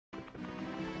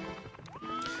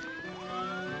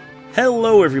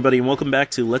Hello everybody and welcome back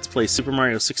to Let's Play Super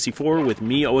Mario 64 with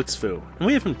me, OXFoo. And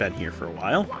we haven't been here for a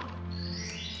while.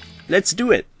 Let's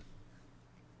do it!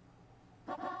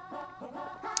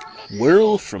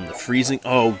 Whirl from the freezing...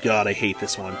 Oh god, I hate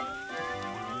this one.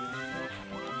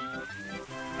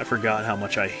 I forgot how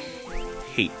much I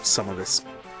hate some of this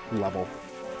level.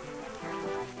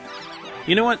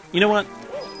 You know what?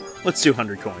 Let's do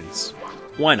 100 coins.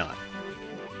 Why not?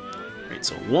 Alright,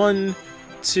 so 1,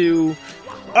 2...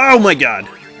 Oh my god!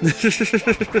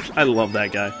 I love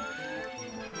that guy.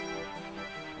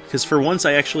 Because for once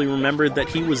I actually remembered that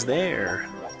he was there.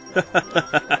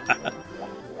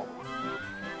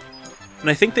 And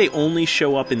I think they only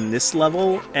show up in this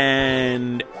level,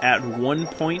 and at one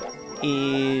point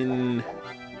in...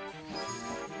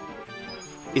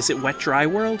 Is it Wet Dry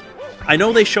World? I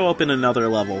know they show up in another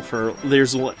level,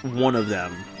 there's one of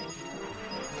them.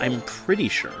 I'm pretty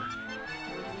sure.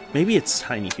 Maybe it's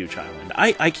Tiny Huge Island.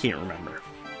 I can't remember.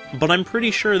 But I'm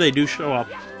pretty sure they do show up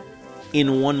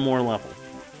in one more level.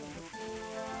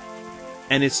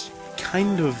 And it's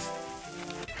kind of...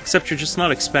 Except you're just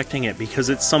not expecting it, because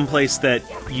it's someplace that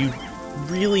you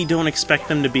really don't expect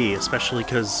them to be, especially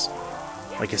because,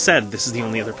 like I said, this is the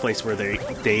only other place where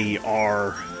they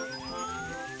are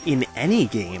in any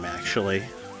game, actually.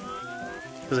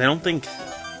 Because I don't think...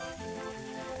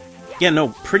 Yeah, no,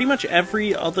 pretty much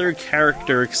every other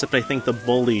character, except I think the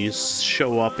bullies,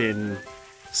 show up in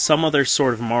some other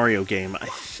sort of Mario game.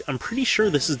 I'm pretty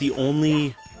sure this is the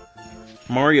only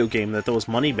Mario game that those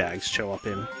money bags show up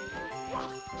in.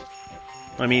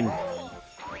 I mean...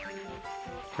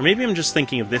 Or maybe I'm just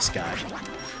thinking of this guy.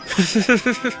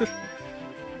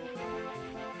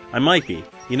 I might be.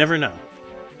 You never know.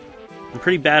 I'm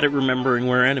pretty bad at remembering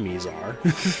where enemies are.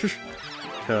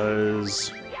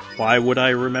 Because... Why would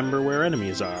I remember where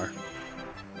enemies are?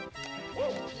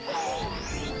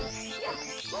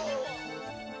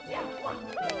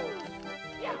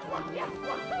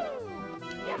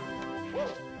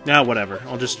 Nah, whatever.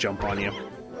 I'll just jump on you.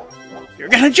 You're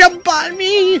gonna jump on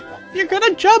me! You're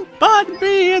gonna jump on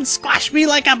me and squash me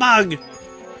like a bug!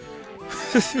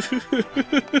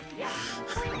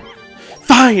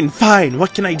 Fine, fine!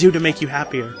 What can I do to make you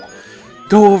happier?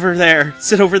 Go over there,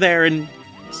 sit over there and...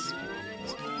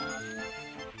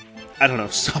 I don't know,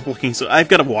 stop looking so... I've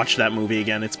got to watch that movie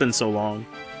again, it's been so long.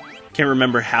 Can't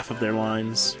remember half of their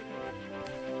lines.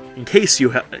 In case you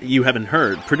haven't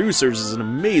heard, Producers is an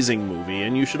amazing movie,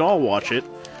 and you should all watch it,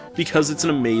 because it's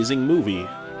an amazing movie.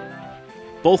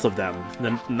 Both of them, the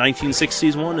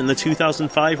 1960s one and the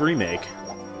 2005 remake.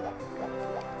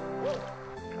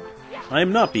 I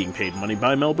am not being paid money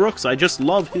by Mel Brooks, I just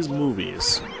love his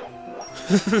movies.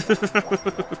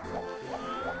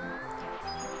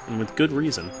 And with good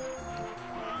reason.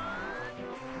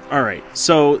 Alright,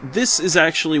 so this is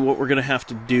actually what we're going to have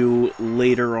to do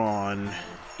later on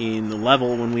in the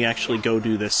level when we actually go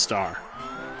do this star.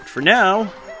 But for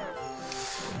now...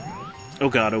 Oh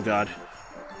god, oh god.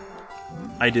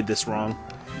 I did this wrong.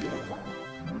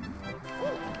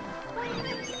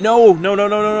 No, no, no,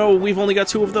 no, no, no, we've only got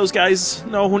 2 of those guys.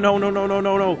 No, no, no, no, no,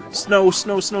 no, no. Snow,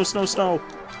 snow, snow, snow, snow.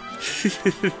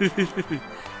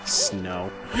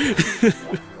 Snow.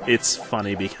 It's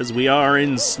funny because we are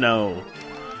in snow.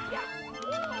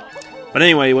 But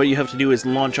anyway, what you have to do is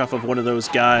launch off of one of those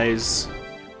guys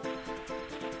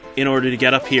in order to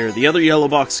get up here. The other yellow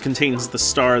box contains the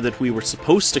star that we were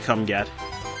supposed to come get.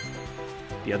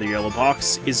 The other yellow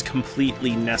box is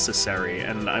completely necessary,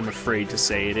 and I'm afraid to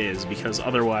say it is, because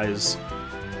otherwise,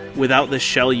 without this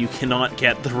shell, you cannot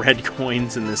get the red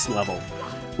coins in this level.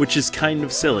 Which is kind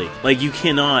of silly. Like, you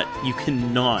cannot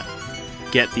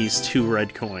get these 2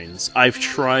 red coins. I've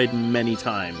tried many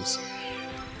times.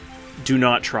 Do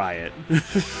not try it.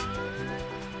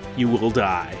 You will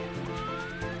die.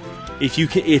 If you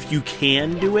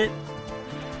can do it,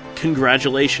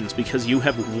 congratulations, because you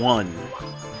have won.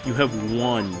 You have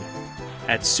won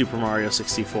at Super Mario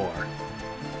 64.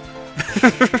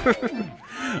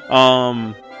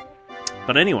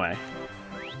 But anyway,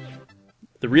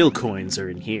 the real coins are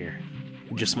in here.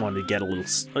 We just wanted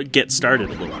to get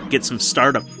started a little, get some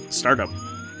startup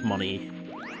money.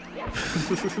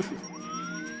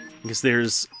 Because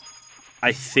there's,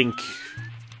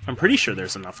 I'm pretty sure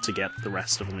there's enough to get the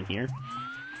rest of them in here.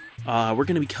 We're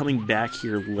going to be coming back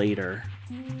here later.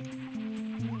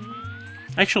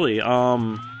 Actually,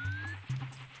 might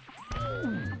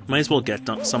as well get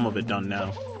some of it done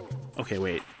now. Okay,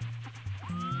 wait.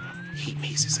 I hate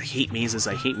mazes, I hate mazes,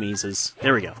 I hate mazes.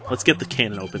 There we go. Let's get the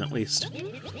cannon open at least.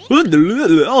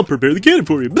 I'll prepare the cannon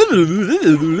for you.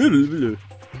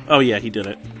 Oh yeah, he did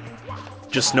it.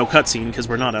 Just no cutscene, because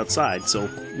we're not outside, so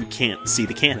we can't see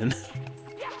the cannon.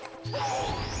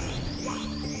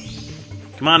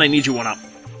 Come on, I need you one up.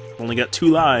 Only got 2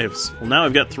 lives. Well, now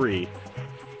I've got 3.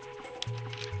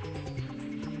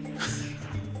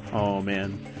 Oh,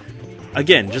 man.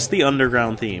 Again, just the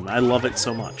underground theme. I love it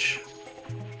so much.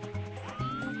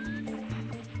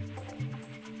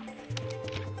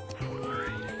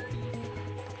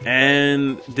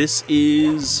 And this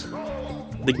is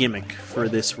the gimmick for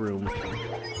this room.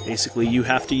 Basically, you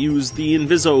have to use the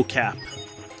Inviso cap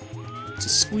to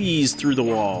squeeze through the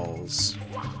walls.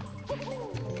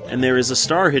 And there is a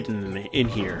star hidden in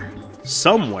here.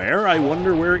 Somewhere, I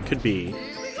wonder where it could be.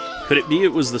 Could it be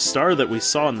it was the star that we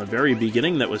saw in the very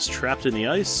beginning that was trapped in the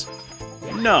ice?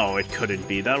 No, it couldn't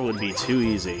be. That would be too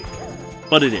easy.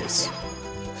 But it is.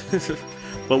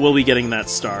 But we'll be getting that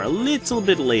star a little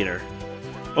bit later.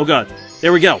 Oh god,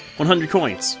 there we go! 100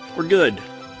 coins! We're good!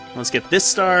 Let's get this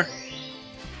star.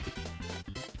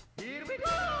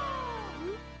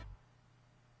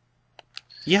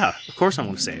 Yeah, of course I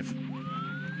want to save.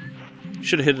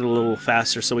 Should have hit it a little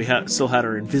faster so we still had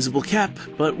our invisible cap,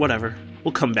 but whatever.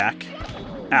 We'll come back.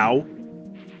 Ow.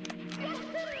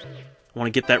 I want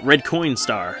to get that red coin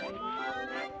star.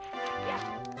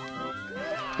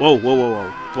 Whoa, whoa, whoa,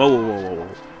 whoa. Whoa, whoa, whoa, whoa, whoa.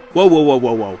 Whoa, whoa, whoa,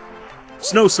 whoa, whoa.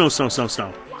 Snow, snow, snow, snow,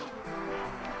 snow.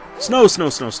 Snow, snow,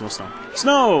 snow, snow, snow.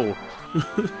 Snow!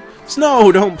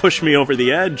 Snow, don't push me over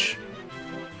the edge.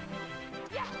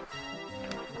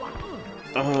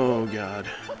 Oh god.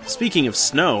 Speaking of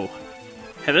snow,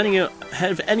 have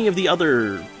any of the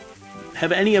other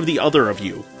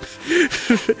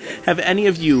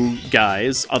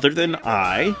guys, other than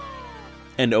I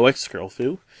and OX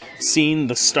Girlfu, seen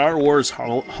the Star Wars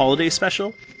holiday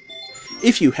special?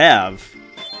 If you have,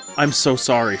 I'm so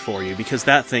sorry for you, because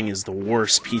that thing is the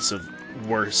worst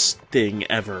thing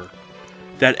ever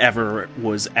that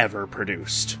was ever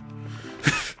produced.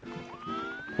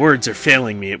 Words are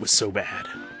failing me, it was so bad.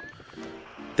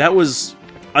 That was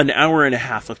an hour and a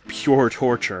half of pure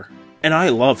torture. And I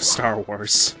love Star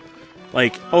Wars.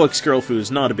 Like, OX Girlfu is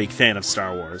not a big fan of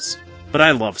Star Wars. But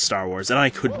I love Star Wars, and I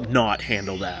could not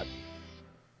handle that.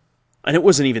 And it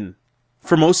wasn't even...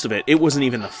 For most of it, it wasn't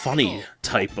even the funny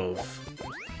type of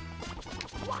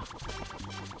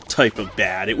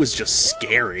bad. It was just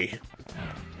scary.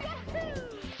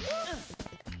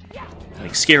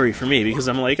 Like, scary for me, because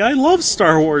I'm like, I love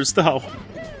Star Wars, though!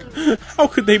 How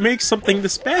could they make something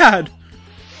this bad?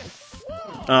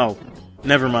 Oh,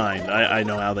 never mind. I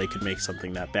know how they could make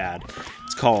something that bad.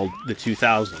 It's called the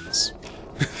 2000s.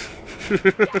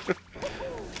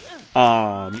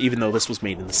 Even though this was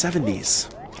made in the 70s.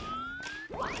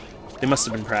 They must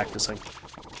have been practicing.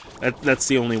 That's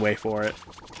the only way for it.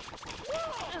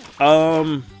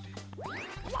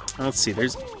 Let's see,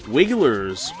 there's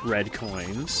Wiggler's red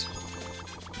coins.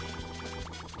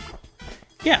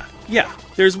 Yeah,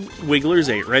 there's Wiggler's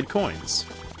 8 red coins.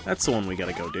 That's the one we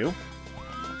gotta go do.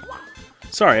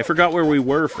 Sorry, I forgot where we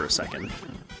were for a second.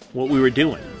 What we were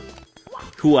doing.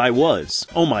 Who I was.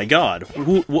 Oh my god,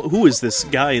 who is this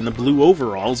guy in the blue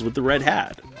overalls with the red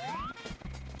hat?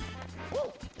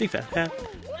 Big fat hat.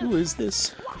 Who is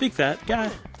this big fat guy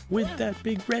with that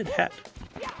big red hat?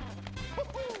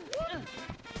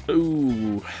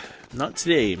 Ooh, not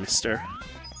today, mister.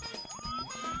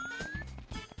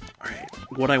 Alright,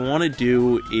 what I want to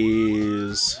do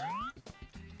is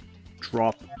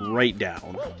drop right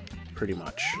down, pretty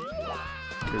much.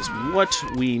 Because what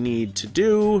we need to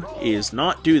do is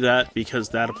not do that, because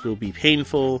that will be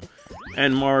painful,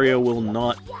 and Mario will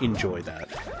not enjoy that.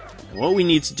 And what we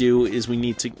need to do is we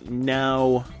need to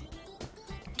now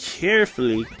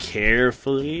carefully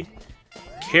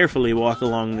walk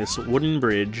along this wooden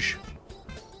bridge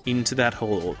into that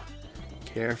hole.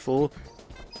 Careful.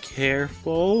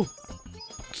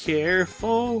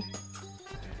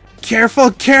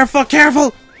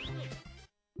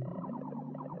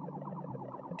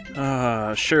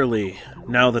 Surely,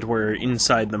 now that we're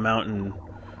inside the mountain,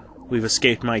 we've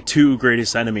escaped my 2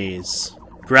 greatest enemies,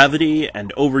 gravity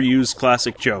and overused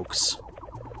classic jokes.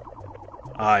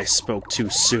 I spoke too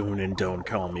soon, and don't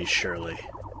call me Shirley.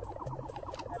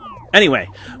 Anyway,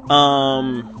 I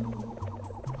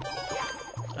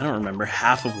don't remember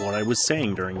half of what I was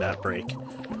saying during that break.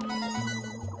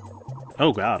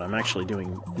 Oh god, I'm actually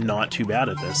doing not too bad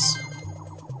at this.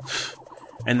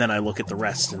 And then I look at the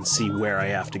rest and see where I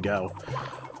have to go.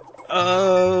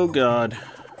 Oh god.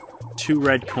 2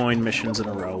 red coin missions in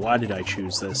a row. Why did I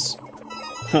choose this?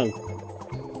 Oh.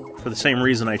 For the same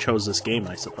reason I chose this game,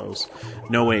 I suppose.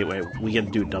 No, wait. We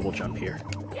gotta do a double jump here.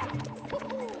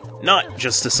 Not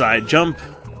just a side jump.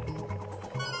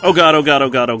 Oh god, oh god, oh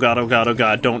god, oh god, oh god, oh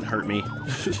god, don't hurt me.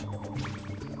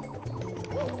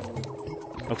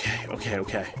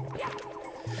 Okay.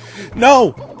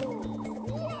 No!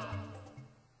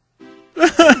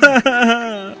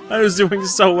 I was doing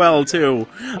so well, too.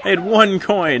 I had one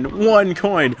coin,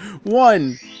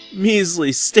 one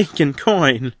measly stinking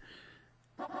coin.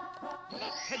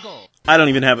 I don't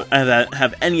even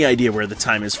have any idea where the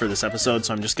time is for this episode,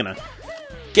 so I'm just gonna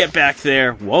get back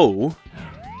there. Whoa.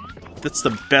 That's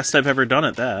the best I've ever done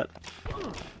at that.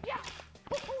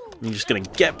 I'm just gonna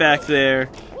get back there,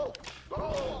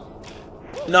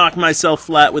 knock myself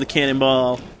flat with a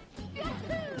cannonball,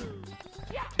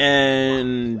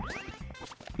 and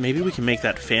maybe we can make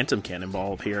that phantom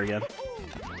cannonball appear again.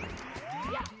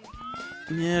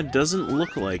 Yeah, it doesn't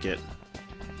look like it.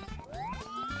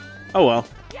 Oh well,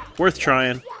 worth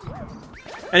trying.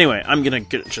 Anyway, I'm gonna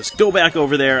just go back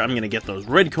over there, I'm gonna get those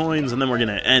red coins, and then we're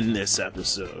gonna end this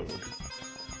episode.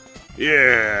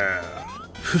 Yeah!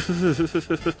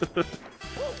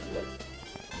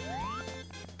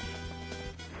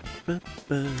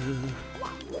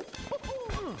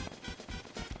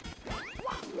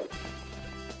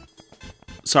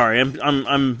 Sorry,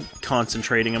 I'm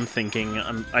concentrating, I'm thinking.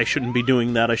 I shouldn't be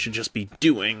doing that, I should just be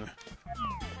doing.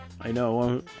 I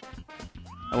know.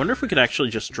 I wonder if we could actually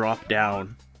just drop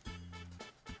down.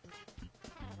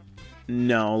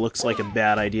 No, looks like a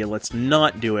bad idea. Let's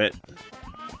not do it.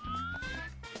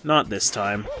 Not this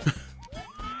time.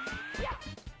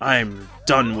 I'm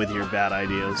done with your bad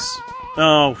ideas.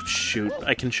 Oh, shoot.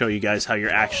 I can show you guys how you're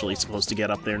actually supposed to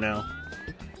get up there now.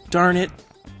 Darn it.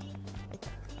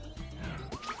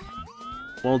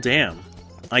 Well, damn.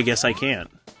 I guess I can't.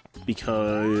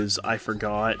 Because I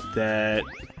forgot that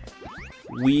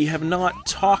we have not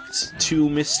talked to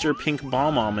Mr. Pink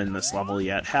Bomb-Omb in this level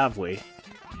yet, have we?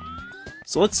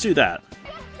 So let's do that.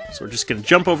 So we're just gonna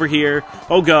jump over here.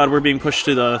 Oh god, we're being pushed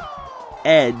to the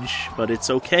edge, but it's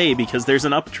okay because there's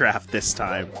an updraft this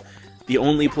time. The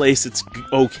only place it's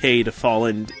okay to fall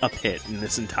in a pit in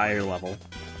this entire level.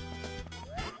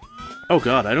 Oh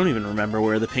god, I don't even remember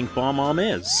where the Pink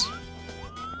Bomb-Omb is.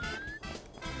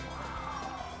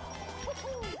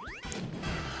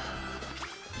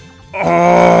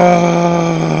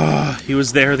 Oh, he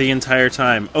was there the entire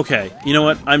time. Okay, you know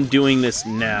what? I'm doing this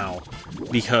now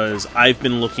because I've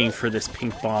been looking for this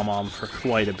Pink Bomb-Omb for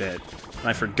quite a bit, and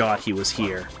I forgot he was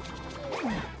here.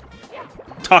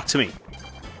 Talk to me.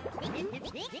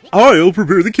 I'll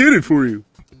prepare the cannon for you.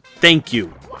 Thank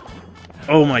you.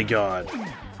 Oh my god.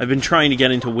 I've been trying to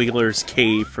get into Wiggler's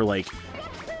cave for like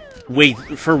way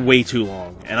too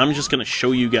long, and I'm just gonna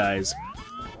show you guys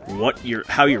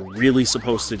how you're really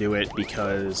supposed to do it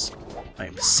because I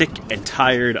am sick and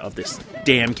tired of this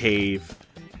damn cave,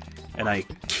 and I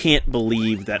can't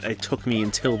believe that it took me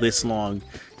until this long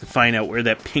to find out where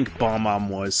that Pink Bomb-Omb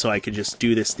was so I could just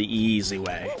do this the easy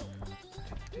way.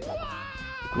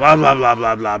 Blah blah blah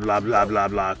blah blah blah blah blah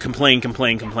blah. Complain,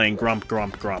 complain, complain, grump,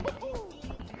 grump, grump.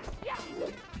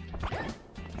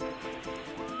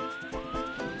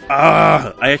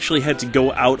 I actually had to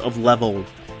go out of level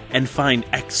and find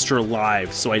extra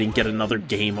lives so I didn't get another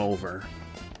game over.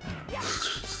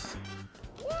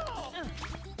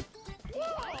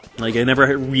 Like, I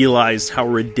never realized how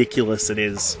ridiculous it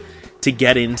is to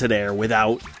get into there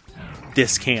without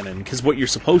this cannon. Because what you're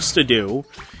supposed to do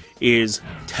is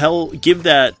give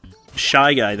that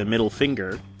shy guy the middle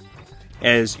finger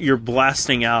as you're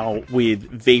blasting out with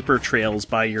vapor trails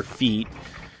by your feet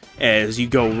as you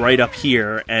go right up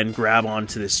here and grab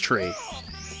onto this tree.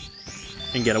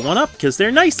 And get a 1-up, because they're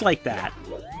nice like that.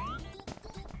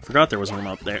 Forgot there was one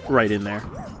up there, right in there.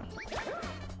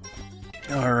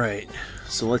 Alright,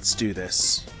 so let's do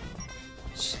this.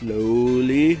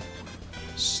 Slowly.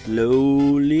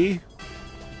 Slowly.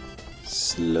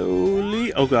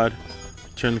 Slowly. Oh god.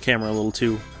 Turn the camera a little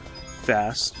too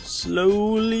fast.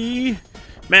 Slowly.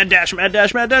 Mad dash, mad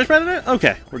dash, mad dash, mad dash.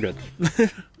 Okay, we're good.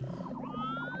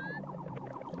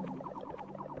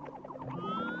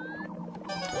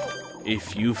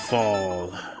 If you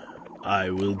fall,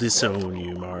 I will disown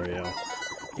you, Mario.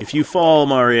 If you fall,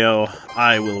 Mario,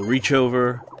 I will reach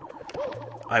over.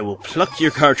 I will pluck your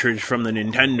cartridge from the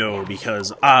Nintendo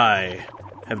because I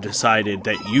have decided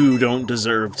that you don't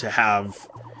deserve to have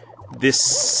this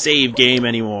save game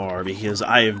anymore because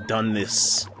I have done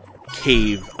this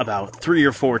cave about 3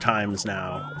 or 4 times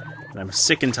now, and I'm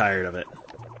sick and tired of it.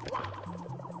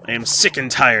 I am sick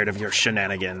and tired of your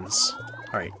shenanigans.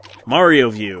 Alright, Mario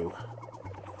View.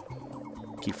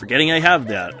 Keep forgetting I have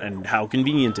that, and how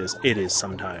convenient it is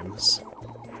sometimes.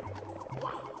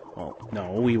 Well,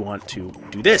 no, we want to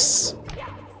do this.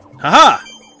 Haha!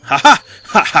 Haha!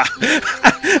 Haha!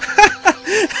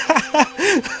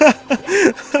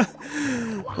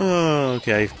 Oh,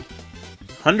 okay.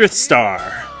 100th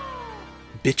star.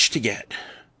 Bitch to get.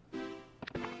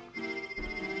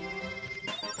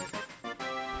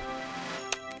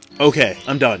 Okay,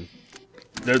 I'm done.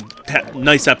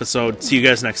 Nice episode. See you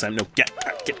guys next time. No, get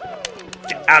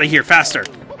out of here faster.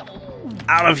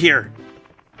 Out of here.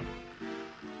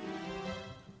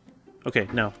 Okay,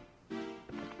 no.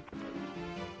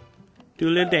 Do a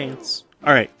little dance.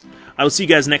 Alright, I will see you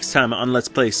guys next time on Let's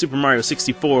Play Super Mario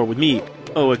 64 with me,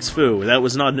 OXFoo. That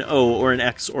was not an O or an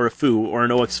X or a Foo or an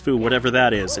OXFoo, whatever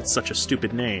that is. It's such a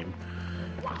stupid name.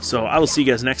 So I will see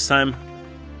you guys next time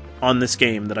on this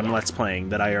game that I'm Let's Playing,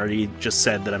 that I already just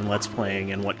said that I'm Let's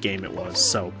Playing and what game it was.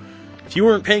 So if you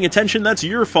weren't paying attention, that's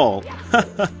your fault.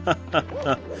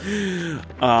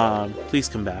 Please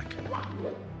come back.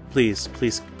 Please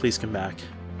come back.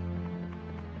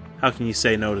 How can you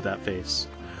say no to that face?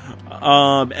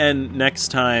 And next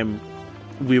time,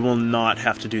 we will not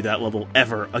have to do that level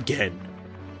ever again.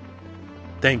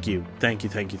 Thank you. Thank you.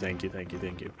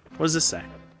 What does this say?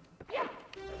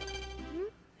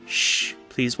 Shh,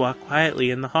 please walk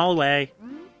quietly in the hallway.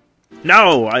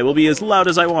 No, I will be as loud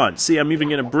as I want. See, I'm even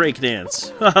gonna break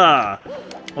dance. Haha!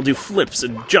 I'll do flips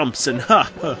and jumps and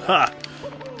ha ha ha.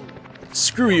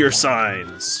 Screw your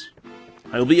signs.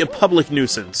 I will be a public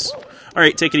nuisance.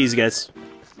 Alright, take it easy, guys.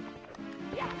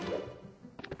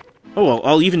 Oh, well,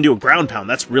 I'll even do a ground pound.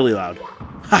 That's really loud.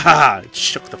 Ha ha ha! It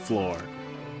shook the floor.